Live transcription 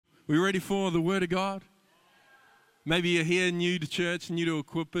We ready for the Word of God? Maybe you're here new to church, new to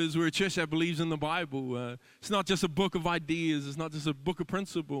Equippers. We're a church that believes in the Bible. It's not just a book of ideas. It's not just a book of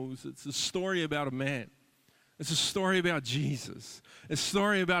principles. It's a story about a man. It's a story about Jesus. It's a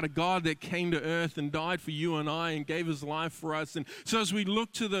story about a God that came to earth and died for you and I and gave his life for us. And so as we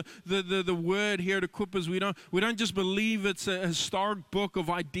look to the word here at Equippers, we don't just believe it's a historic book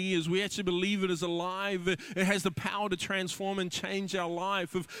of ideas. We actually believe it is alive. It has the power to transform and change our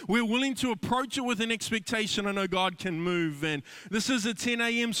life. If we're willing to approach it with an expectation, I know God can move. And this is a 10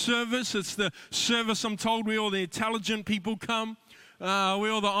 a.m. service. It's the service I'm told where all the intelligent people come.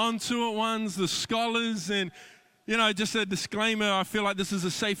 We're all the onto it ones, the scholars, and just a disclaimer, I feel like this is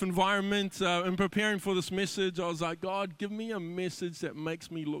a safe environment. In preparing for this message, I was like, God, give me a message that makes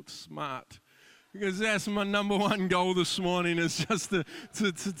me look smart. Because that's my number one goal this morning is just to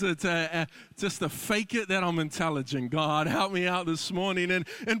fake it that I'm intelligent. God, help me out this morning. And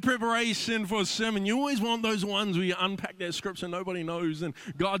in preparation for a sermon, you always want those ones where you unpack that scripture nobody knows and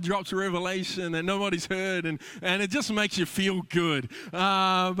God drops a revelation that nobody's heard and it just makes you feel good.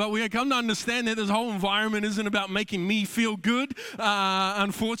 But we come to understand that this whole environment isn't about making me feel good,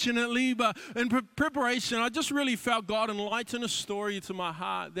 unfortunately. But in preparation, I just really felt God enlighten a story to my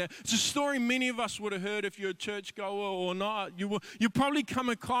heart. It's a story many of us would have heard if you're a churchgoer or not. You probably come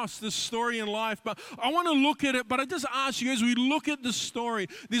across this story in life, but I want to look at it, but I just ask you as we look at the story,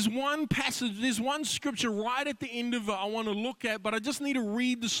 there's one passage, there's one scripture right at the end of it I want to look at, but I just need to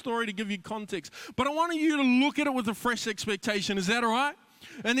read the story to give you context. But I want you to look at it with a fresh expectation. Is that all right?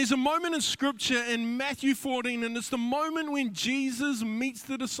 And there's a moment in Scripture in Matthew 14, and it's the moment when Jesus meets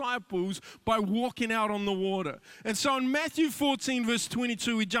the disciples by walking out on the water. And so in Matthew 14, verse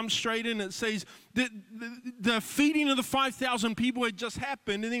 22, we jump straight in. It says that the feeding of the 5,000 people had just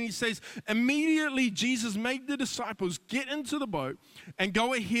happened. And then he says, immediately Jesus made the disciples get into the boat and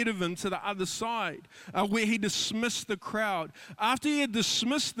go ahead of him to the other side, where he dismissed the crowd. After he had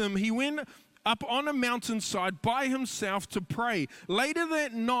dismissed them, he went up on a mountainside by himself to pray. Later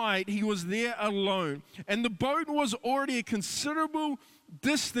that night, he was there alone, and the boat was already a considerable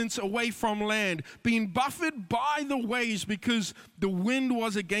distance away from land, being buffeted by the waves because the wind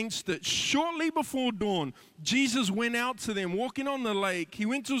was against it. Shortly before dawn, Jesus went out to them, walking on the lake. He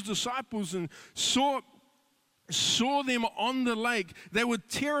went to his disciples and saw them on the lake. They were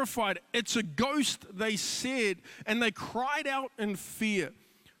terrified. It's a ghost, they said, and they cried out in fear.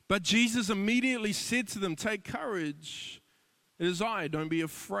 But Jesus immediately said to them, take courage. It is I, don't be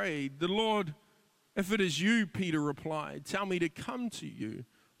afraid. The Lord, if it is you, Peter replied, tell me to come to you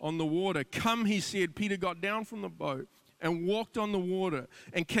on the water. Come, he said. Peter got down from the boat and walked on the water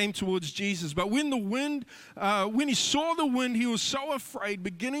and came towards Jesus. But when he saw the wind, he was so afraid,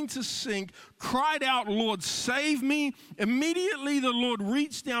 beginning to sink, cried out, Lord, save me. Immediately the Lord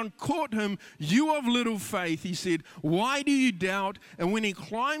reached down, caught him. You of little faith, he said, why do you doubt? And when he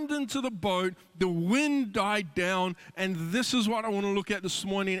climbed into the boat, the wind died down. And this is what I want to look at this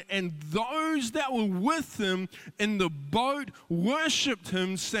morning. And those that were with him in the boat worshiped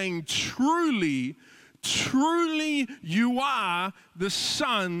him, saying, truly, you are the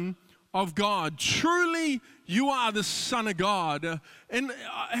Son of God. Truly, you are the Son of God. And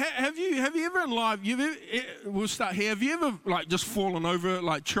have you ever in life, we'll start here, have you ever just fallen over,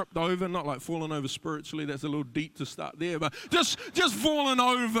 tripped over, not like fallen over spiritually, that's a little deep to start there, but just fallen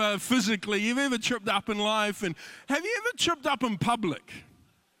over physically. You've ever tripped up in life? And have you ever tripped up in public?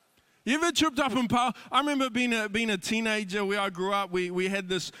 You ever tripped up in public? I remember being a teenager where I grew up. We had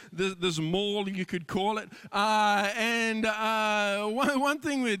this mall, you could call it, and one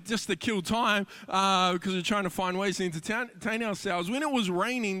thing just to kill time because we're trying to find ways to entertain ourselves. When it was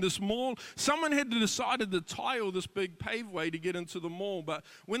raining, this mall, someone had decided to tile this big paveway to get into the mall. But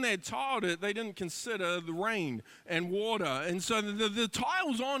when they had tiled it, they didn't consider the rain and water, and so the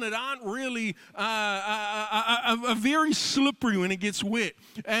tiles on it aren't really are very slippery when it gets wet.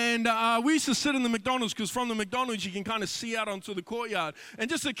 And we used to sit in the McDonald's because from the McDonald's you can kind of see out onto the courtyard. And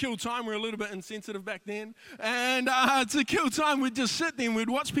just to kill time, we were a little bit insensitive back then. And to kill time, we'd just sit there and we'd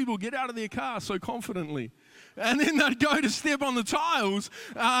watch people get out of their car so confidently. And then they'd go to step on the tiles,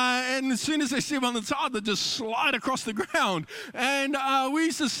 and as soon as they step on the tile, they'd just slide across the ground. And we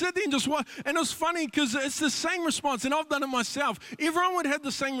used to sit there and just watch. And it was funny because it's the same response, and I've done it myself. Everyone would have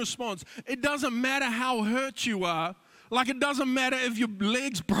the same response. It doesn't matter how hurt you are. Like it doesn't matter if your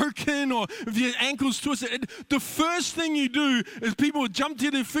leg's broken or if your ankle's twisted. The first thing you do is people would jump to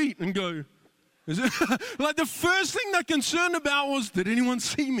their feet and go, like the first thing they're concerned about was, did anyone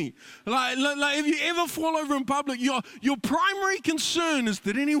see me? Like if you ever fall over in public, your primary concern is,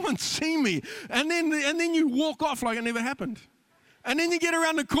 did anyone see me? And then you walk off like it never happened. And then you get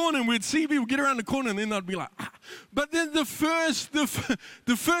around the corner, and we'd see people get around the corner, and then they'd be like, ah. But then the first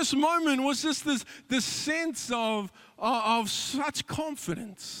moment was just this sense of such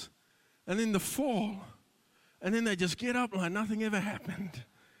confidence. And then the fall. And then they just get up like nothing ever happened.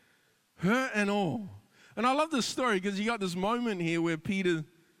 Hurt and all. And I love this story because you got this moment here where Peter,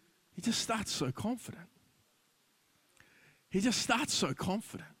 he just starts so confident. He just starts so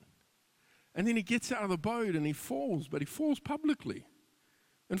confident. And then he gets out of the boat and he falls, but he falls publicly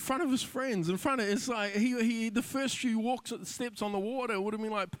in front of his friends. It's like he the first few steps on the water would have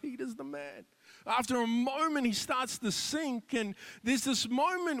been like, Peter's the man. After a moment, he starts to sink, and there's this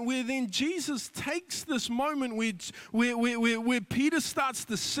moment where then Jesus takes this moment where Peter starts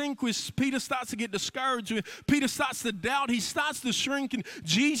to sink, where Peter starts to get discouraged, where Peter starts to doubt, he starts to shrink, and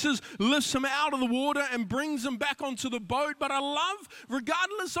Jesus lifts him out of the water and brings him back onto the boat. But I love,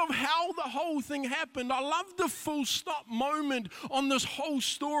 regardless of how the whole thing happened, I love the full stop moment on this whole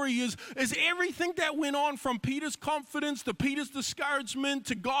story is everything that went on from Peter's confidence to Peter's discouragement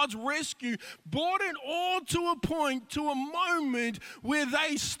to God's rescue, brought it all to a point, to a moment where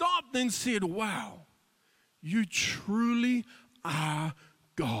they stopped and said, wow, you truly are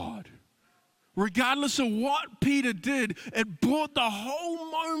God. Regardless of what Peter did, it brought the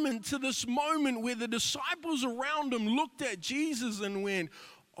whole moment to this moment where the disciples around him looked at Jesus and went,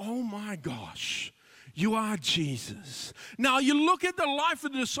 oh my gosh, you are Jesus. Now, you look at the life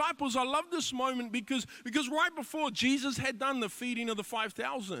of the disciples. I love this moment because right before Jesus had done the feeding of the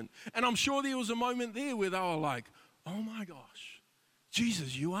 5,000, and I'm sure there was a moment there where they were like, oh my gosh,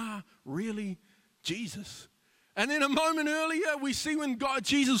 Jesus, you are really Jesus. And then a moment earlier, we see when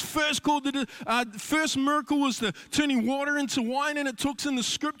Jesus first called first miracle was the turning water into wine, and it talks in the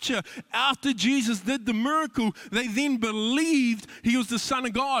scripture, after Jesus did the miracle, they then believed he was the Son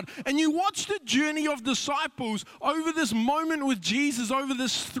of God. And you watch the journey of disciples over this moment with Jesus, over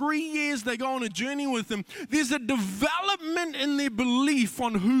this 3 years they go on a journey with him. There's a development in their belief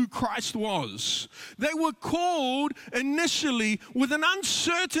on who Christ was. They were called initially with an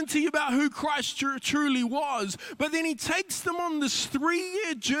uncertainty about who Christ truly was. But then he takes them on this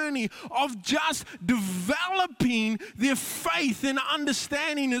 3-year journey of just developing their faith and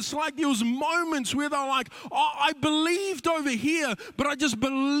understanding. It's like there was moments where they're like, oh, I believed over here, but I just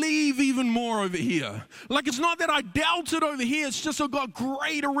believe even more over here. Like it's not that I doubted over here, it's just I got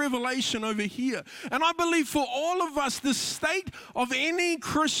greater revelation over here. And I believe for all of us, the state of any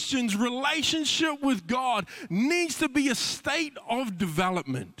Christian's relationship with God needs to be a state of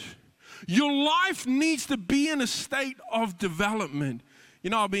development. Your life needs to be in a state of development. You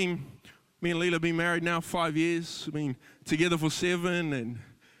know, me and Leela have been married now 5 years. We've been together for 7,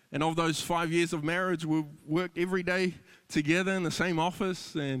 and of those 5 years of marriage, we've worked every day together in the same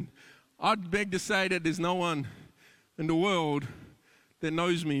office. And I'd beg to say that there's no one in the world that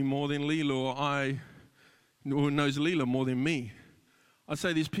knows me more than Leela, or knows Leela more than me. I'd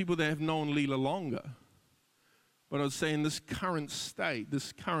say there's people that have known Leela longer. But I'd say in this current state,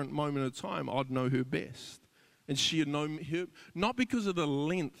 this current moment of time, I'd know her best. And she had known her, not because of the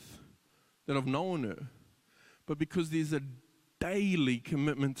length that I've known her, but because there's a daily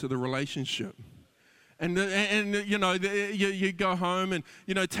commitment to the relationship. And you know, you go home and,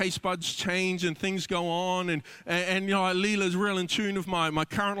 you know, taste buds change and things go on. And you know, Leela's real in tune with my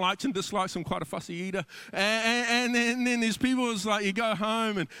current likes and dislikes. I'm quite a fussy eater. And then there's people, it's like you go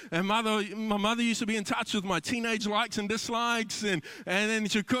home and my mother used to be in touch with my teenage likes and dislikes. And then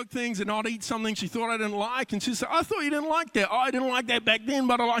she'd cook things and I'd eat something she thought I didn't like. And she'd say, I thought you didn't like that. Oh, I didn't like that back then,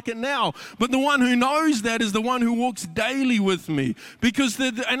 but I like it now. But the one who knows that is the one who walks daily with me. Because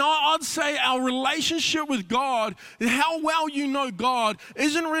I'd say our relationship with God, how well you know God,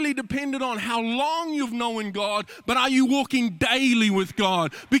 isn't really dependent on how long you've known God, but are you walking daily with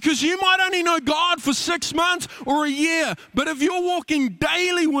God? Because you might only know God for 6 months or a year, but if you're walking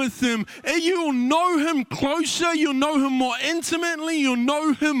daily with Him, you'll know Him closer, you'll know Him more intimately, you'll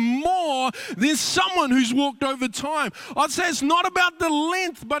know Him more than someone who's walked over time. I'd say it's not about the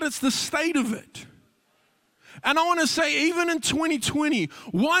length, but it's the state of it. And I want to say, even in 2020,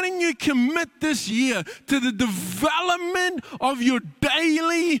 why don't you commit this year to the development of your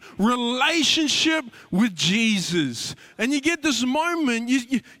daily relationship with Jesus? And you get this moment,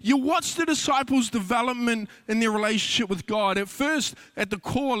 you watch the disciples' development in their relationship with God. At first, at the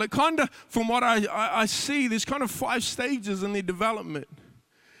call, it kind of, from what I see, there's kind of 5 stages in their development.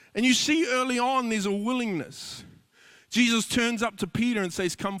 And you see early on, there's a willingness. Jesus turns up to Peter and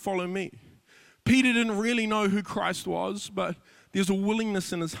says, come follow me. Peter didn't really know who Christ was, but there's a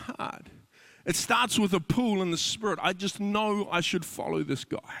willingness in his heart. It starts with a pull in the spirit. I just know I should follow this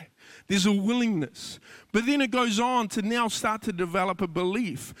guy. There's a willingness. But then it goes on to now start to develop a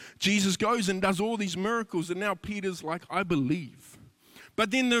belief. Jesus goes and does all these miracles, and now Peter's like, I believe.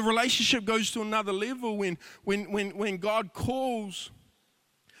 But then the relationship goes to another level when God calls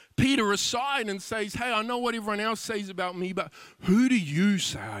Peter aside and says, hey, I know what everyone else says about me, but who do you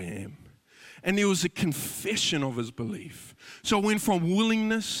say I am? And there was a confession of his belief. So it went from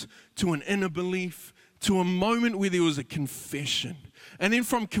willingness to an inner belief to a moment where there was a confession. And then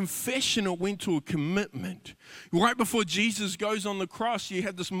from confession, it went to a commitment. Right before Jesus goes on the cross, you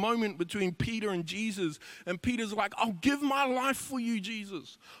had this moment between Peter and Jesus. And Peter's like, I'll give my life for you,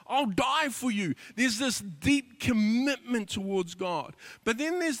 Jesus. I'll die for you. There's this deep commitment towards God. But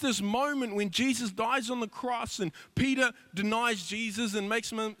then there's this moment when Jesus dies on the cross and Peter denies Jesus and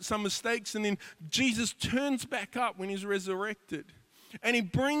makes some mistakes. And then Jesus turns back up when he's resurrected. And he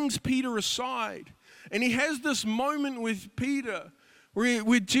brings Peter aside. And he has this moment with Peter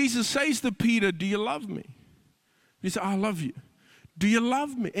where Jesus says to Peter, do you love me? He said, I love you. Do you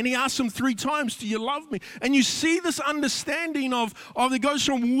love me? And he asks him 3 times, do you love me? And you see this understanding of it goes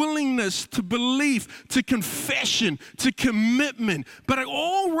from willingness to belief to confession to commitment. But it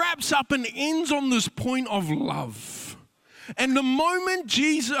all wraps up and ends on this point of love. And the moment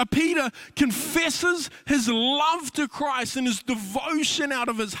Peter confesses his love to Christ and his devotion out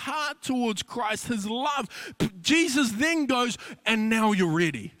of his heart towards Christ, his love, Jesus then goes, and now you're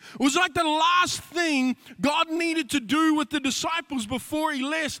ready. It was like the last thing God needed to do with the disciples before he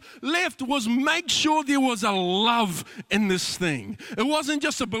left was make sure there was a love in this thing. It wasn't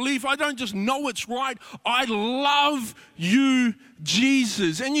just a belief. I don't just know it's right. I love you,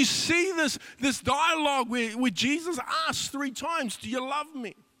 Jesus. And you see this dialogue where Jesus asks 3 times, do you love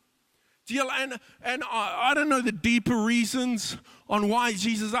me? And I don't know the deeper reasons on why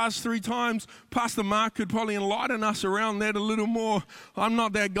Jesus asked 3 times. Pastor Mark could probably enlighten us around that a little more. I'm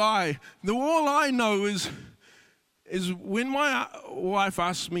not that guy. All I know is when my wife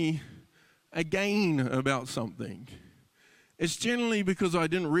asks me again about something, it's generally because I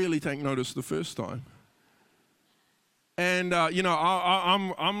didn't really take notice the first time. And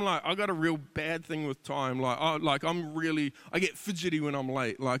I'm like, I got a real bad thing with time. I get fidgety when I'm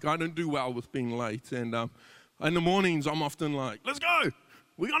late. Like I don't do well with being late. And in the mornings, I'm often like, let's go.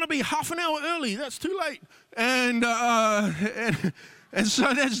 We're gonna be half an hour early. That's too late. And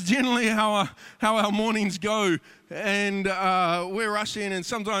so that's generally how our mornings go. And we're rushing. And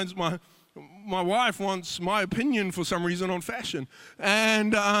sometimes my wife wants my opinion for some reason on fashion,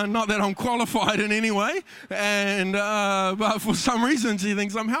 and not that I'm qualified in any way, and but for some reason she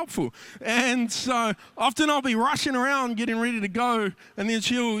thinks I'm helpful, and so often I'll be rushing around getting ready to go, and then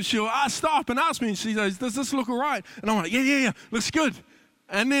she'll stop and ask me, and she says, "Does this look all right?" And I'm like, "Yeah, looks good."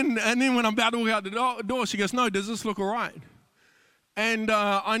 And then when I'm about to walk out the door, she goes, "No, does this look all right?" And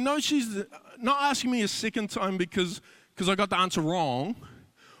I know she's not asking me a second time because I got the answer wrong.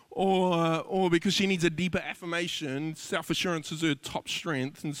 Or because she needs a deeper affirmation. Self-assurance is her top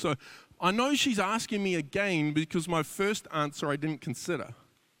strength. And so I know she's asking me again because my first answer I didn't consider.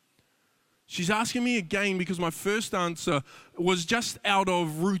 She's asking me again because my first answer was just out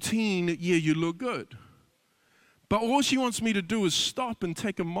of routine, yeah, you look good. But all she wants me to do is stop and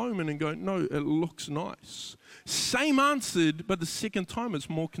take a moment and go, no, it looks nice. Same answered, but the second time it's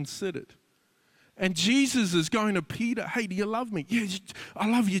more considered. And Jesus is going to Peter, hey, do you love me? Yeah, I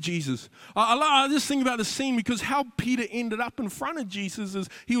love you, Jesus. I just think about the scene because how Peter ended up in front of Jesus is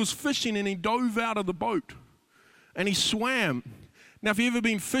he was fishing and he dove out of the boat and he swam. Now, if you've ever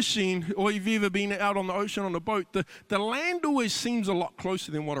been fishing or if you've ever been out on the ocean on a boat, the land always seems a lot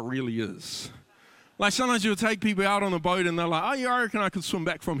closer than what it really is. Like sometimes you'll take people out on a boat and they're like, oh, yeah, I reckon I could swim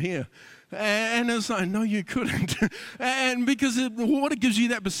back from here. And it's like, no, you couldn't. And because the water gives you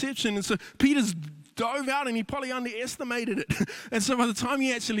that perception. And so Peter's dove out and he probably underestimated it. And so by the time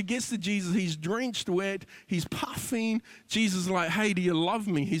he actually gets to Jesus, he's drenched wet, he's puffing. Jesus is like, hey, do you love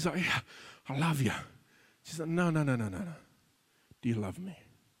me? He's like, yeah, I love you. She's like, no. Do you love me?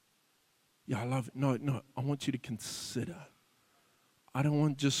 Yeah, I love it. No, I want you to consider. I don't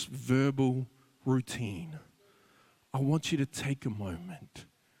want just verbal routine. I want you to take a moment.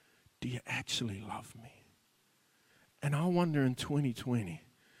 Do you actually love me? And I wonder in 2020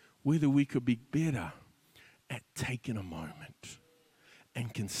 whether we could be better at taking a moment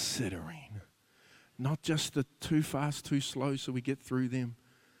and considering. Not just the too fast, too slow so we get through them.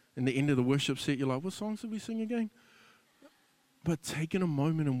 In the end of the worship set, you're like, what songs did we sing again? But taking a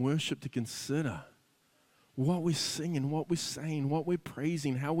moment in worship to consider what we're singing, what we're saying, what we're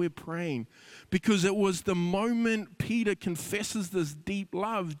praising, how we're praying. Because it was the moment Peter confesses this deep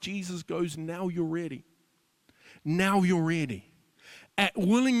love, Jesus goes, now you're ready. Now you're ready. At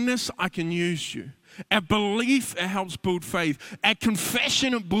willingness, I can use you. At belief, it helps build faith. At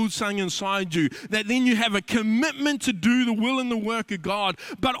confession, it builds something inside you. That then you have a commitment to do the will and the work of God.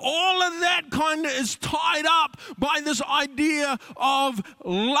 But all of that kind of is tied up by this idea of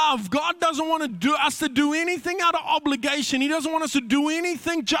love. God doesn't want us to do anything out of obligation. He doesn't want us to do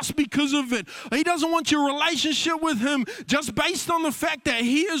anything just because of it. He doesn't want your relationship with Him just based on the fact that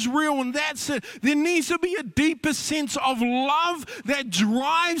He is real and that's it. There needs to be a deeper sense of love that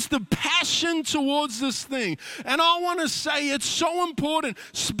drives the passion towards this thing. And I want to say it's so important,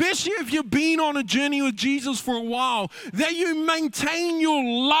 especially if you've been on a journey with Jesus for a while, that you maintain your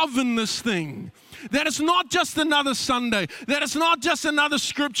love in this thing. That it's not just another Sunday, that it's not just another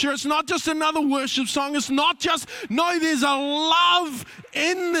scripture, it's not just another worship song, it's not just, no, there's a love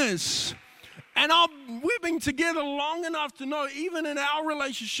in this. And we've been together long enough to know, even in our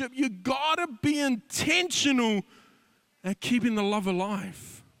relationship, you gotta be intentional at keeping the love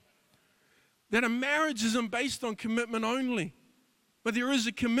alive. That a marriage isn't based on commitment only, but there is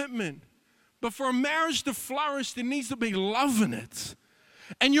a commitment. But for a marriage to flourish, there needs to be love in it.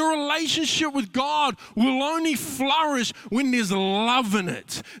 And your relationship with God will only flourish when there's love in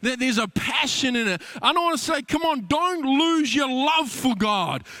it, that there's a passion in it. I don't want to say, come on, don't lose your love for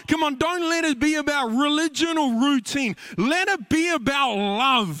God. Come on, don't let it be about religion or routine. Let it be about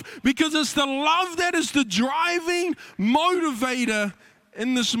love, because it's the love that is the driving motivator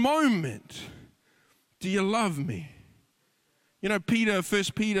in this moment. Do you love me? You know, Peter, 1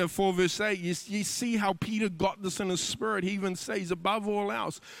 Peter 4 verse 8, you see how Peter got this in his spirit. He even says, above all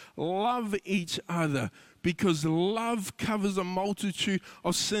else, love each other, because love covers a multitude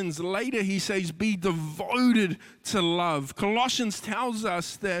of sins. Later he says, be devoted to love. Colossians tells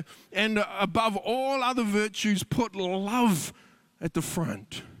us that, and above all other virtues, put love at the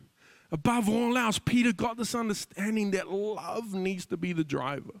front. Above all else, Peter got this understanding that love needs to be the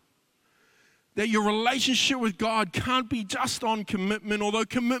driver. That your relationship with God can't be just on commitment, although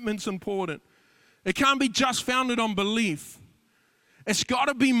commitment's important. It can't be just founded on belief. It's got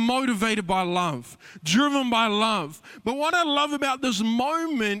to be motivated by love, driven by love. But what I love about this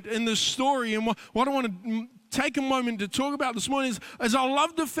moment in this story, and what I want to take a moment to talk about this morning, is I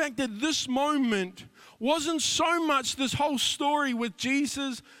love the fact that this moment wasn't so much this whole story with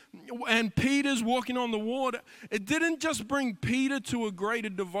Jesus and Peter's walking on the water. It didn't just bring Peter to a greater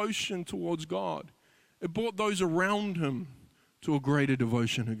devotion towards God. It brought those around him to a greater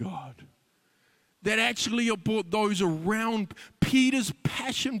devotion to God. That actually it brought those around Peter's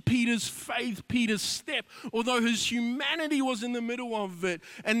passion, Peter's faith, Peter's step, although his humanity was in the middle of it.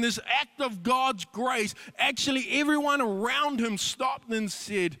 And this act of God's grace, actually everyone around him stopped and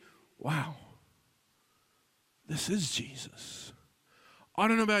said, wow, this is Jesus. I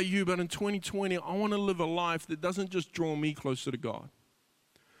don't know about you, but in 2020, I want to live a life that doesn't just draw me closer to God,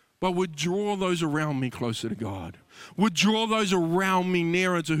 but would draw those around me closer to God, would draw those around me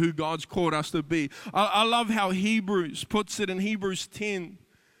nearer to who God's called us to be. I love how Hebrews puts it in Hebrews 10,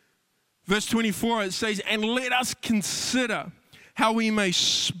 verse 24. It says, and let us consider how we may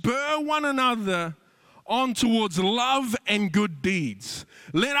spur one another on towards love and good deeds.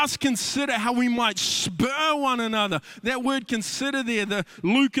 Let us consider how we might spur one another. That word consider there,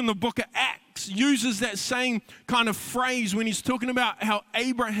 Luke in the book of Acts uses that same kind of phrase when he's talking about how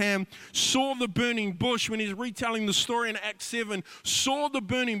Abraham saw the burning bush. When he's retelling the story in Acts 7, saw the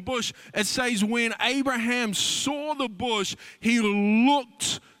burning bush. It says when Abraham saw the bush, he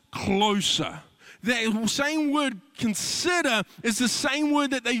looked closer. That same word, consider, is the same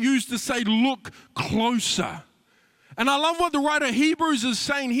word that they use to say look closer. And I love what the writer of Hebrews is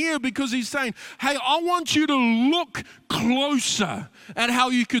saying here, because he's saying, hey, I want you to look closer at how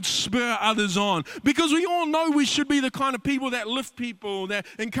you could spur others on. Because we all know we should be the kind of people that lift people, that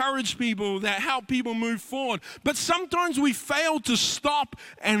encourage people, that help people move forward. But sometimes we fail to stop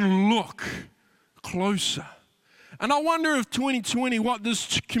and look closer. And I wonder if 2020, what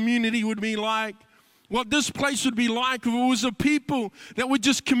this community would be like, what this place would be like if it was a people that were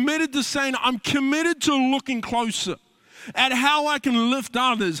just committed to saying, I'm committed to looking closer at how I can lift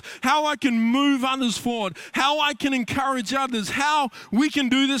others, how I can move others forward, how I can encourage others, how we can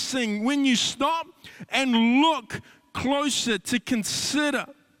do this thing. When you stop and look closer to consider,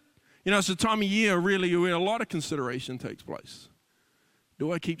 you know, it's a time of year really where a lot of consideration takes place.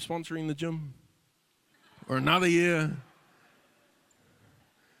 Do I keep sponsoring the gym? Or another year?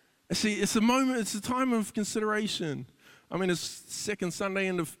 See, it's a moment, it's a time of consideration. I mean, it's second Sunday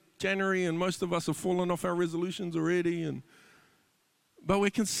into January, and most of us have fallen off our resolutions already. But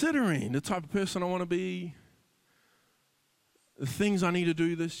we're considering the type of person I want to be, the things I need to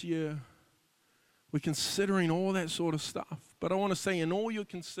do this year. We're considering all that sort of stuff. But I want to say, in all you're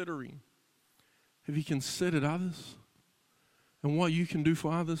considering, have you considered others and what you can do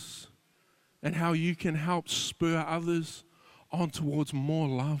for others and how you can help spur others on towards more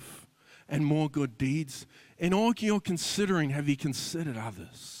love and more good deeds? In all you're considering, have you considered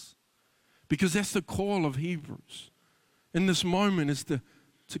others? Because that's the call of Hebrews in this moment, is to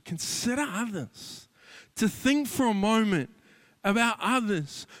consider others, to think for a moment about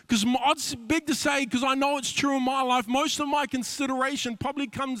others. Because it's big to say, because I know it's true in my life, most of my consideration probably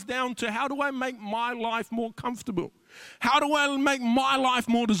comes down to, how do I make my life more comfortable? How do I make my life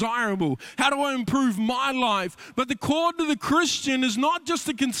more desirable? How do I improve my life? But the call to the Christian is not just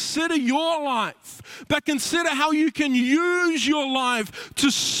to consider your life, but consider how you can use your life to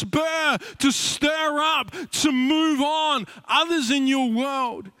spur, to stir up, to move on others in your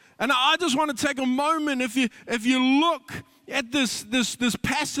world. And I just want to take a moment, if you look at this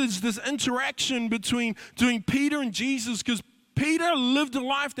passage, this interaction between Peter and Jesus, because Peter lived a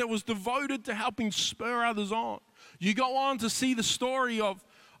life that was devoted to helping spur others on. You go on to see the story of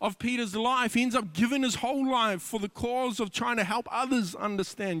Peter's life. He ends up giving his whole life for the cause of trying to help others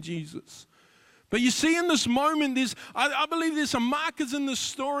understand Jesus. But you see in this moment, I believe there's some markers in this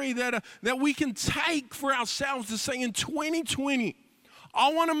story that we can take for ourselves to say, in 2020,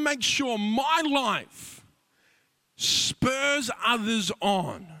 I want to make sure my life spurs others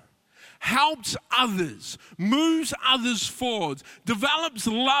on, helps others, moves others forward, develops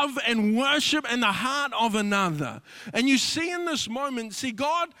love and worship in the heart of another. And you see in this moment,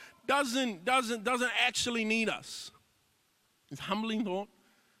 God doesn't actually need us. It's a humbling thought,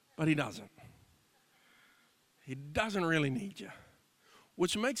 but he doesn't. He doesn't really need you,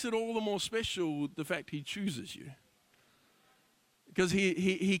 which makes it all the more special, the fact he chooses you. Because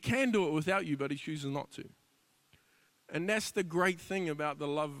he can do it without you, but he chooses not to. And that's the great thing about the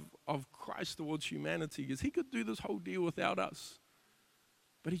love of Christ towards humanity, is he could do this whole deal without us.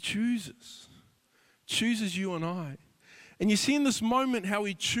 But he chooses you and I. And you see in this moment how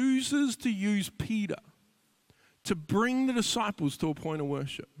he chooses to use Peter to bring the disciples to a point of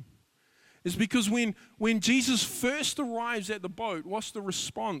worship. It's because when Jesus first arrives at the boat, what's the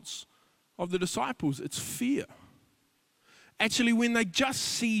response of the disciples? It's fear. Actually, when they just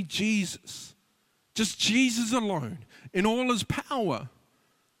see Jesus, just Jesus alone, in all his power,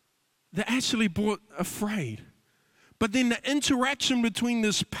 they're actually afraid. But then the interaction between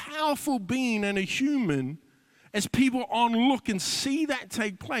this powerful being and a human, as people look and see that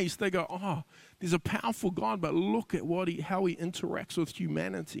take place, they go, oh, there's a powerful God, but look at how he interacts with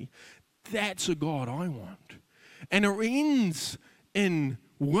humanity. That's a God I want. And it ends in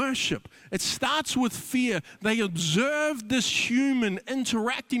worship. It starts with fear. They observe this human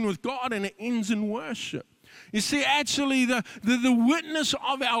interacting with God, and it ends in worship. You see, actually, the witness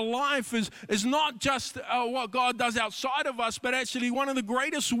of our life is not just what God does outside of us, but actually one of the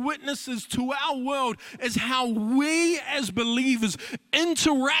greatest witnesses to our world is how we as believers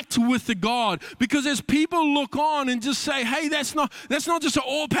interact with the God. Because as people look on and just say, hey, that's not just an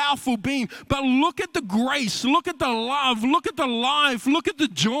all-powerful being, but look at the grace, look at the love, look at the life, look at the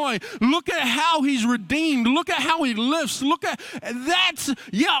joy, look at how he's redeemed, look at how he lifts, look at that's,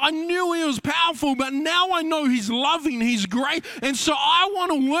 yeah, I knew he was powerful, but now I know he's loving, he's great, and so I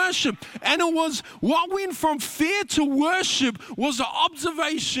want to worship. And it was what went from fear to worship was the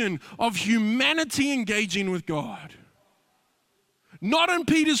observation of humanity engaging with God. Not in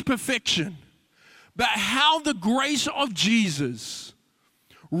Peter's perfection, but how the grace of Jesus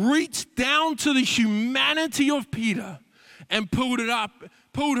reached down to the humanity of Peter and pulled him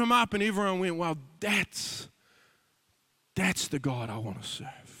up, and everyone went, well, that's the God I want to serve.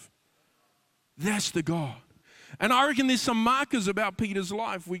 That's the God. And I reckon there's some markers about Peter's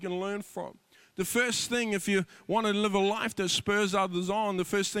life we can learn from. The first thing, if you want to live a life that spurs others on, the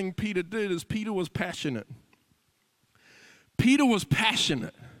first thing Peter did is Peter was passionate. Peter was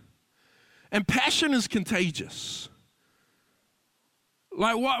passionate. And passion is contagious.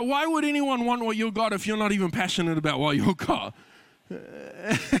 Like, why would anyone want what you got if you're not even passionate about what you got?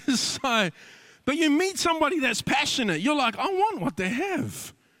 But you meet somebody that's passionate, you're like, I want what they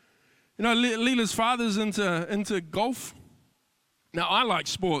have. You know, Leela's father's into golf. Now, I like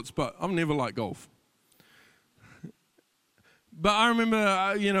sports, but I've never liked golf. But I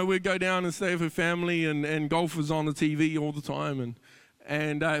remember, we'd go down and stay with her family, and golf was on the TV all the time.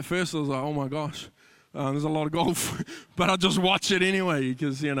 And at first I was like, oh my gosh, there's a lot of golf. But I just watch it anyway,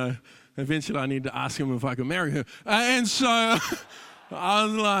 because, eventually I need to ask him if I can marry her. And so I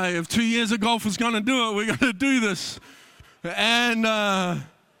was like, if 2 years of golf is going to do it, we're going to do this. And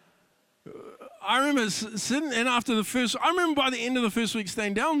I remember sitting, and after I remember by the end of the first week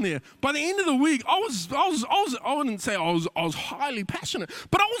staying down there. By the end of the week, I wouldn't say I was highly passionate,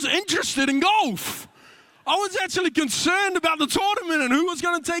 but I was interested in golf. I was actually concerned about the tournament and who was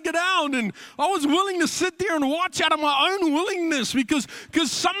going to take it out, and I was willing to sit there and watch out of my own willingness because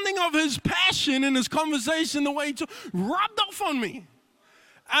something of his passion and his conversation, the way he rubbed off on me.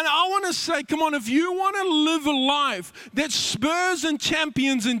 And I want to say, come on, if you want to live a life that spurs and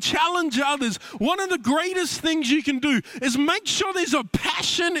champions and challenge others, one of the greatest things you can do is make sure there's a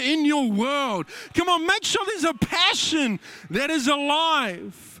passion in your world. Come on, make sure there's a passion that is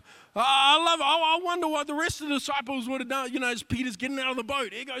alive. I wonder what the rest of the disciples would have done. You know, as Peter's getting out of the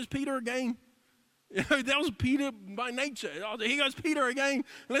boat, here goes Peter again. You know, that was Peter by nature. Here goes Peter again.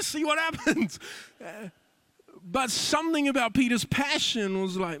 Let's see what happens. But something about Peter's passion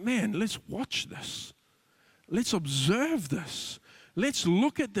was like, man, let's watch this. Let's observe this. Let's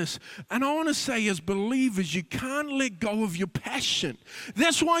look at this. And I want to say, as believers, you can't let go of your passion.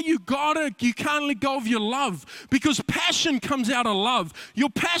 That's why you can't let go of your love, because passion comes out of love. Your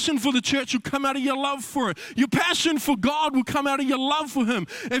passion for the church will come out of your love for it. Your passion for God will come out of your love for Him.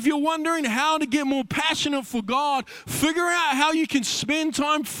 If you're wondering how to get more passionate for God, figure out how you can spend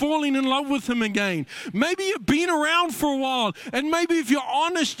time falling in love with Him again. Maybe you've been around for a while, and maybe if you're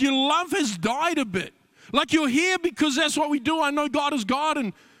honest, your love has died a bit. Like you're here because that's what we do. I know God is God,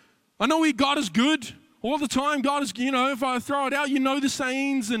 and I know God is good all the time. God is, if I throw it out, you know the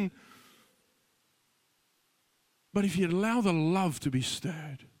sayings. But if you allow the love to be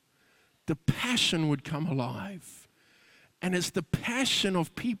stirred, the passion would come alive. And it's the passion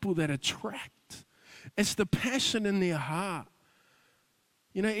of people that attract. It's the passion in their heart.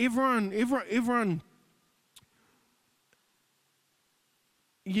 You know, everyone,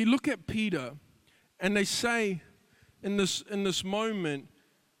 you look at Peter, and they say in this moment,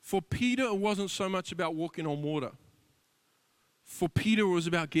 for Peter, it wasn't so much about walking on water. For Peter, it was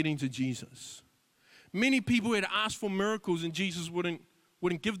about getting to Jesus. Many people had asked for miracles, and Jesus wouldn't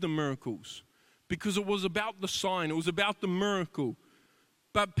give them miracles because it was about the sign. It was about the miracle.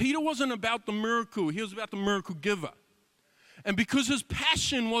 But Peter wasn't about the miracle. He was about the miracle giver. And because his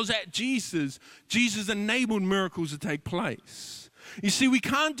passion was at Jesus, Jesus enabled miracles to take place. You see, we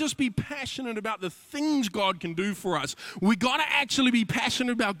can't just be passionate about the things God can do for us. We got to actually be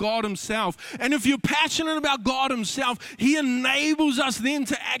passionate about God Himself. And if you're passionate about God Himself, He enables us then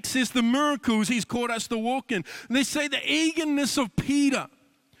to access the miracles He's called us to walk in. And they say the eagerness of Peter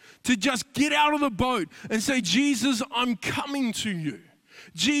to just get out of the boat and say, Jesus, I'm coming to you.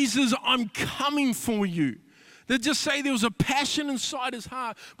 Jesus, I'm coming for you. They just say there was a passion inside his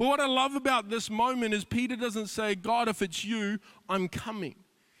heart. But what I love about this moment is Peter doesn't say, God, if it's you, I'm coming.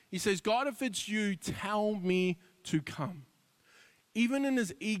 He says, God, if it's you, tell me to come. Even in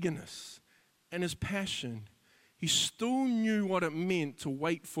his eagerness and his passion, he still knew what it meant to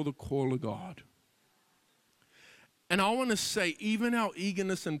wait for the call of God. And I want to say, even our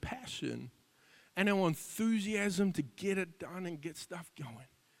eagerness and passion and our enthusiasm to get it done and get stuff going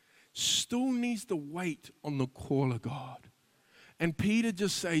still needs to wait on the call of God. And Peter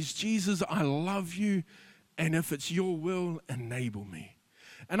just says, Jesus, I love you, and if it's your will, enable me.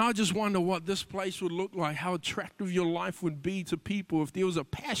 And I just wonder what this place would look like, how attractive your life would be to people if there was a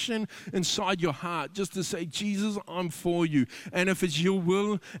passion inside your heart just to say, Jesus, I'm for you. And if it's your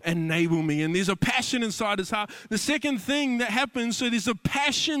will, enable me. And there's a passion inside his heart. The second thing that happens, so there's a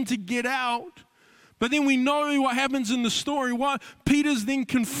passion to get out. But then we know what happens in the story, what Peter's then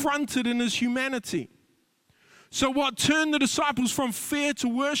confronted in his humanity. So what turned the disciples from fear to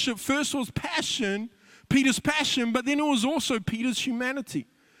worship first was passion, Peter's passion, but then it was also Peter's humanity.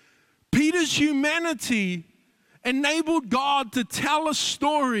 Peter's humanity enabled God to tell a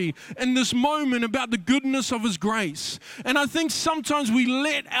story in this moment about the goodness of His grace. And I think sometimes we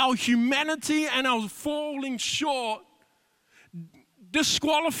let our humanity and our falling short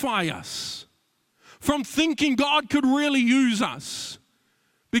disqualify us from thinking God could really use us.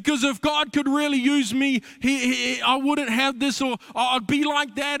 Because if God could really use me, I wouldn't have this, or I'd be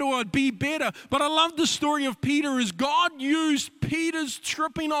like that, or I'd be better. But I love the story of Peter is God used Peter's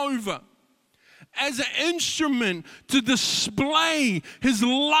tripping over as an instrument to display His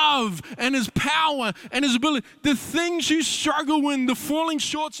love and His power and His ability. The things you struggle with, the falling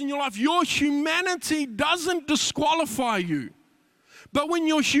shorts in your life, your humanity doesn't disqualify you. But when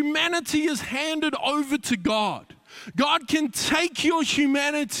your humanity is handed over to God, God can take your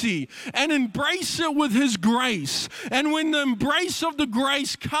humanity and embrace it with His grace. And when the embrace of the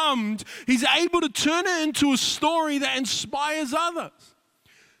grace comes, He's able to turn it into a story that inspires others.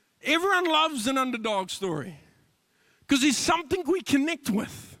 Everyone loves an underdog story because it's something we connect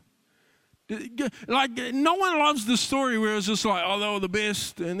with. Like, no one loves the story where it's just like, oh, they were the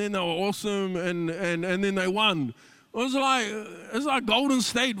best, and then they were awesome, and then they won. It's like Golden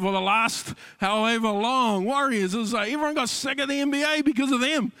State for the last however long. Warriors, it was like everyone got sick of the NBA because of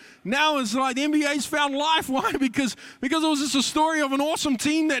them. Now it's like the NBA's found life. Why? Because it was just a story of an awesome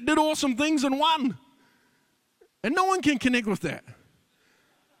team that did awesome things and won. And no one can connect with that.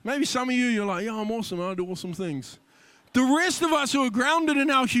 Maybe some of you, you're like, yeah, I'm awesome, I do awesome things. The rest of us who are grounded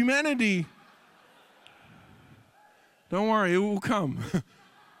in our humanity, don't worry, it will come.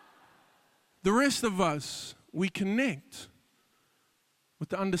 The rest of us, we connect with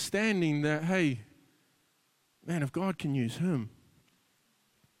the understanding that, hey, man, if God can use him,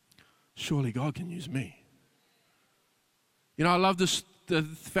 surely God can use me. You know, I love this. The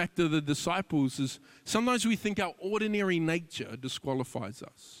fact of the disciples is sometimes we think our ordinary nature disqualifies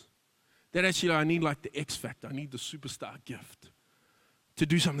us. That actually I need like the X factor, I need the superstar gift to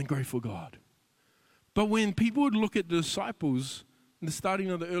do something great for God. But when people would look at the disciples in the starting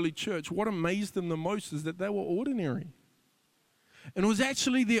of the early church, what amazed them the most is that they were ordinary. And it was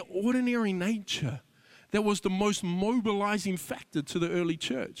actually their ordinary nature that was the most mobilizing factor to the early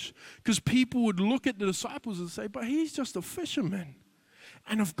church. Because people would look at the disciples and say, but he's just a fisherman.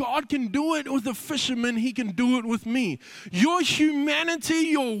 And if God can do it with a fisherman, he can do it with me. Your humanity,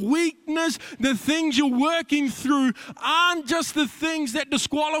 your weakness, the things you're working through aren't just the things that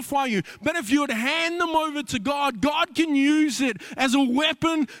disqualify you. But if you would hand them over to God, God can use it as a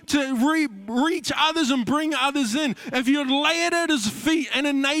weapon to reach others and bring others in. If you'd lay it at his feet and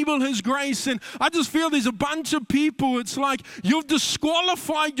enable his grace. And I just feel there's a bunch of people, it's like you've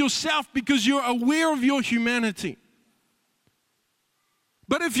disqualified yourself because you're aware of your humanity.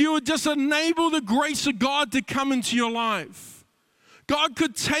 But if you would just enable the grace of God to come into your life, God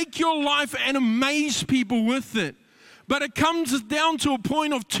could take your life and amaze people with it. But it comes down to a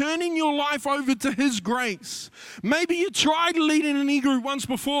point of turning your life over to his grace. Maybe you tried leading an e-group once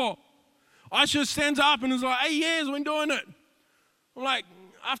before. Aisha stands up and is like, 8 years we've been doing it. I'm like,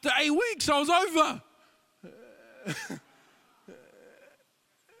 after 8 weeks, I was over.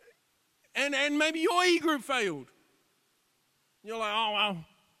 and maybe your e-group failed. You're like, oh, well,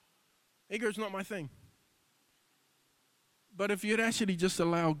 e-group's not my thing. But if you'd actually just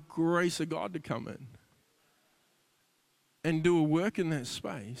allow grace of God to come in and do a work in that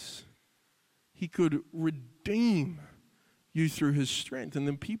space, he could redeem you through his strength. And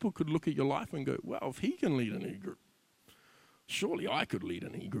then people could look at your life and go, well, if he can lead an e-group, surely I could lead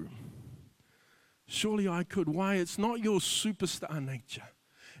an e-group. Surely I could. Why? It's not your superstar nature.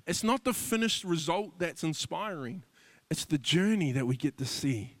 It's not the finished result that's inspiring. It's the journey that we get to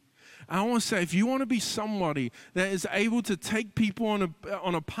see. I want to say, if you want to be somebody that is able to take people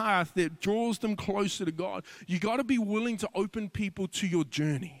on a path that draws them closer to God, you got to be willing to open people to your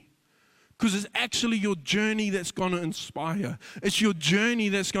journey. Because it's actually your journey that's going to inspire. It's your journey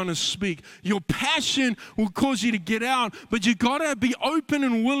that's going to speak. Your passion will cause you to get out, but you got to be open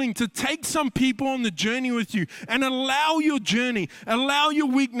and willing to take some people on the journey with you and allow your journey, allow your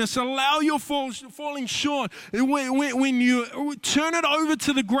weakness, allow your falling short. When you turn it over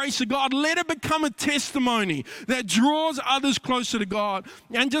to the grace of God, let it become a testimony that draws others closer to God.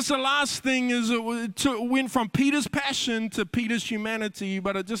 And just the last thing is it went from Peter's passion to Peter's humanity,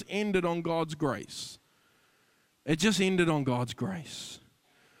 but it just ended on God's grace. It just ended on God's grace.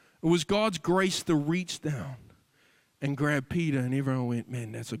 It was God's grace to reach down and grab Peter, and everyone went,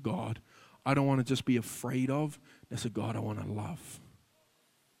 man, that's a God I don't want to just be afraid of. That's a God I want to love.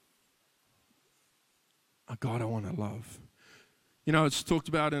 A God I want to love. You know, it's talked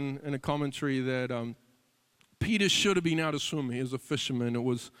about in a commentary that Peter should have been able to swim. He was a fisherman. It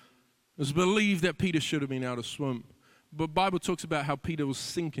was believed that Peter should have been able to swim. But the Bible talks about how Peter was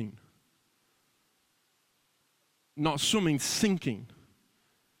sinking. Not swimming, sinking.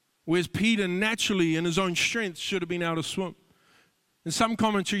 Whereas Peter naturally in his own strength should have been able to swim. And some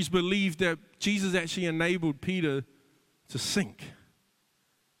commentaries believe that Jesus actually enabled Peter to sink.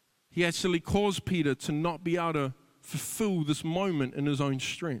 He actually caused Peter to not be able to fulfill this moment in his own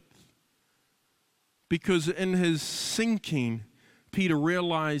strength. Because in his sinking, Peter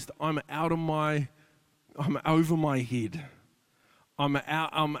realized, I'm over my head. I'm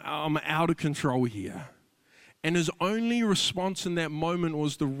out of control here. And his only response in that moment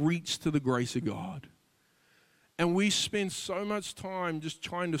was to reach to the grace of God. And we spend so much time just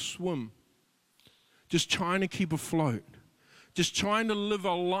trying to swim, just trying to keep afloat, just trying to live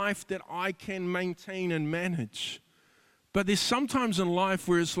a life that I can maintain and manage. But there's sometimes in life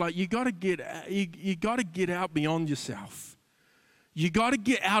where it's like you got to get out beyond yourself. You got to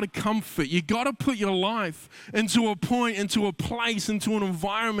get out of comfort. You got to put your life into a point, into a place, into an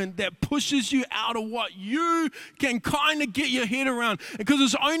environment that pushes you out of what you can kind of get your head around. Because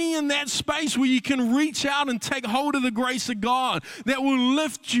it's only in that space where you can reach out and take hold of the grace of God that will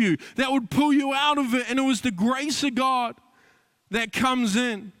lift you, that would pull you out of it. And it was the grace of God that comes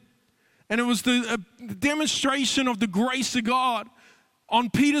in. And it was the demonstration of the grace of God on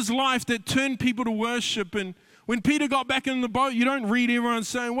Peter's life that turned people to worship. And when Peter got back in the boat, you don't read everyone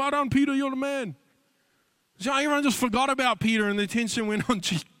saying, well done, Peter, you're the man. So everyone just forgot about Peter and the attention went on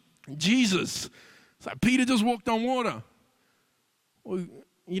Jesus. It's like Peter just walked on water. Well,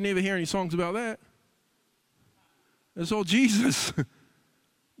 you never hear any songs about that. It's all Jesus.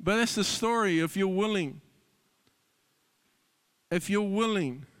 But that's the story. If you're willing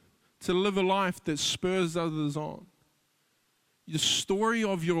to live a life that spurs others on, the story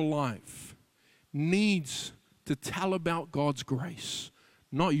of your life needs to tell about God's grace,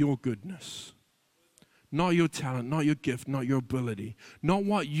 not your goodness, not your talent, not your gift, not your ability, not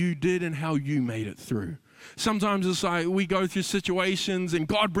what you did and how you made it through. Sometimes it's like we go through situations and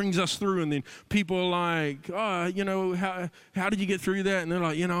God brings us through, and then people are like, oh, you know, how did you get through that? And they're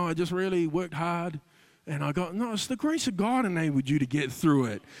like, you know, I just really worked hard. And I go, no, it's the grace of God enabled you to get through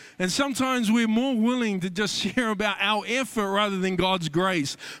it. And sometimes we're more willing to just share about our effort rather than God's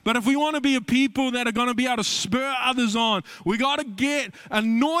grace. But if we want to be a people that are going to be able to spur others on, we got to get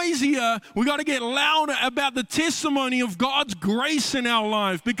noisier, we got to get louder about the testimony of God's grace in our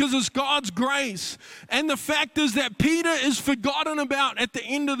life, because it's God's grace. And the fact is that Peter is forgotten about at the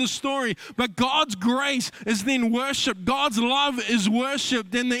end of the story, but God's grace is then worshiped. God's love is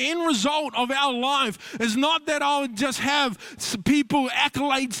worshiped. And the end result of our life is not that I would just have people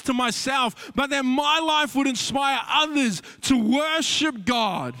accolades to myself, but that my life would inspire others to worship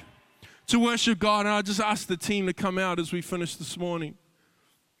God. To worship God. And I just asked the team to come out as we finish this morning.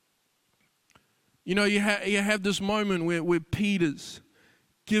 You know, you have this moment where Peter's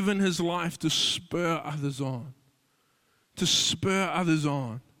given his life to spur others on. To spur others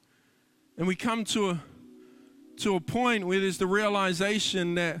on. And we come to a point where there's the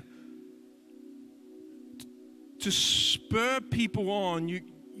realization that to spur people on,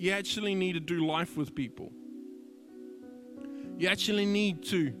 you actually need to do life with people. You actually need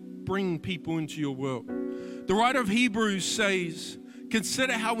to bring people into your world. The writer of Hebrews says,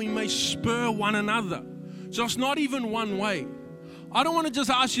 consider how we may spur one another. So it's not even one way. I don't want to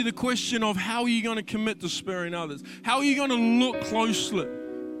just ask you the question of how are you going to commit to spurring others? How are you going to look closely?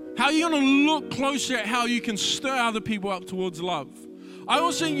 How are you going to look closer at how you can stir other people up towards love? I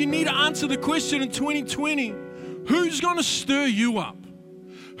also think you need to answer the question in 2020, who's going to stir you up?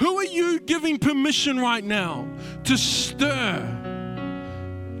 Who are you giving permission right now to stir?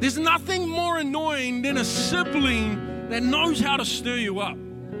 There's nothing more annoying than a sibling that knows how to stir you up.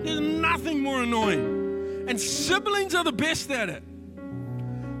 There's nothing more annoying. And siblings are the best at it.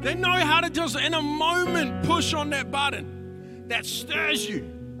 They know how to just, in a moment, push on that button that stirs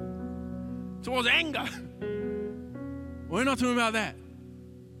you towards anger. We're not talking about that.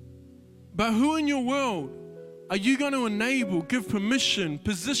 But who in your world are you going to enable, give permission,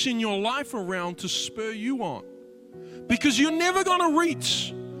 position your life around to spur you on? Because you're never going to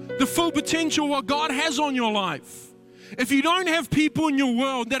reach the full potential what God has on your life if you don't have people in your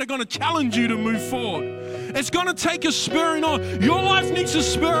world that are going to challenge you to move forward. It's going to take a spurring on. Your life needs to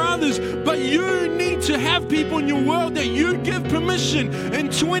spur others, but you need to have people in your world that you give permission. In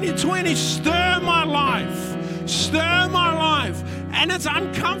 2020, stir my life. Stir my life. And it's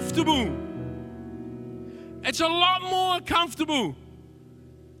uncomfortable. It's a lot more comfortable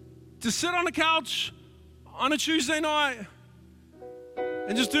to sit on the couch on a Tuesday night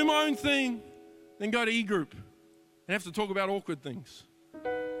and just do my own thing than go to E-Group and have to talk about awkward things.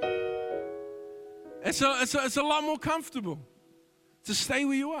 It's a lot more comfortable to stay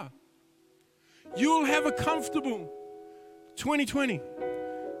where you are. You'll have a comfortable 2020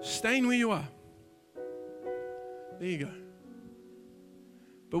 staying where you are. There you go.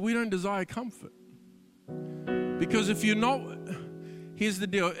 But we don't desire comfort. Because if you're not, here's the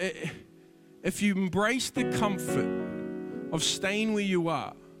deal. If you embrace the comfort of staying where you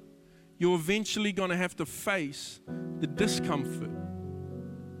are, you're eventually going to have to face the discomfort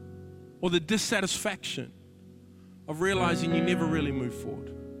or the dissatisfaction of realizing you never really move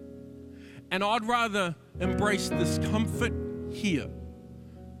forward. And I'd rather embrace discomfort here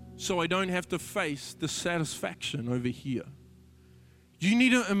so I don't have to face dissatisfaction over here. You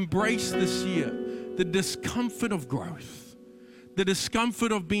need to embrace this year the discomfort of growth, the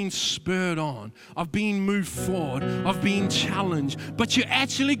discomfort of being spurred on, of being moved forward, of being challenged. But you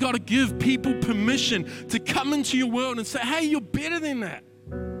actually got to give people permission to come into your world and say, hey, you're better than that.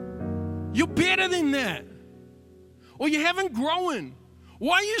 You're better than that. Or you haven't grown.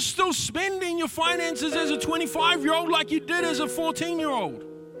 Why are you still spending your finances as a 25-year-old like you did as a 14-year-old?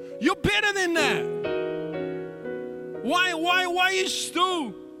 You're better than that. Why are you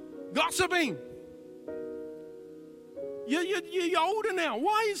still gossiping? You're older now.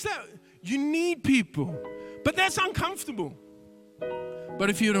 Why is that? You need people. But that's uncomfortable. But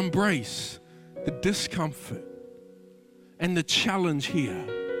if you'd embrace the discomfort and the challenge here,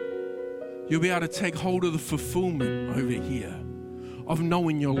 you'll be able to take hold of the fulfillment over here of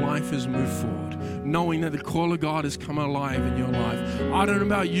knowing your life has moved forward, knowing that the call of God has come alive in your life. I don't know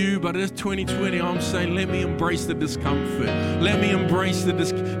about you, but it's 2020. I'm saying, let me embrace the discomfort. Let me embrace the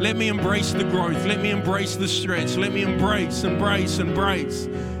growth. Let me embrace the stretch. Let me embrace.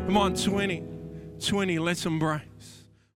 Come on, 2020, let's embrace.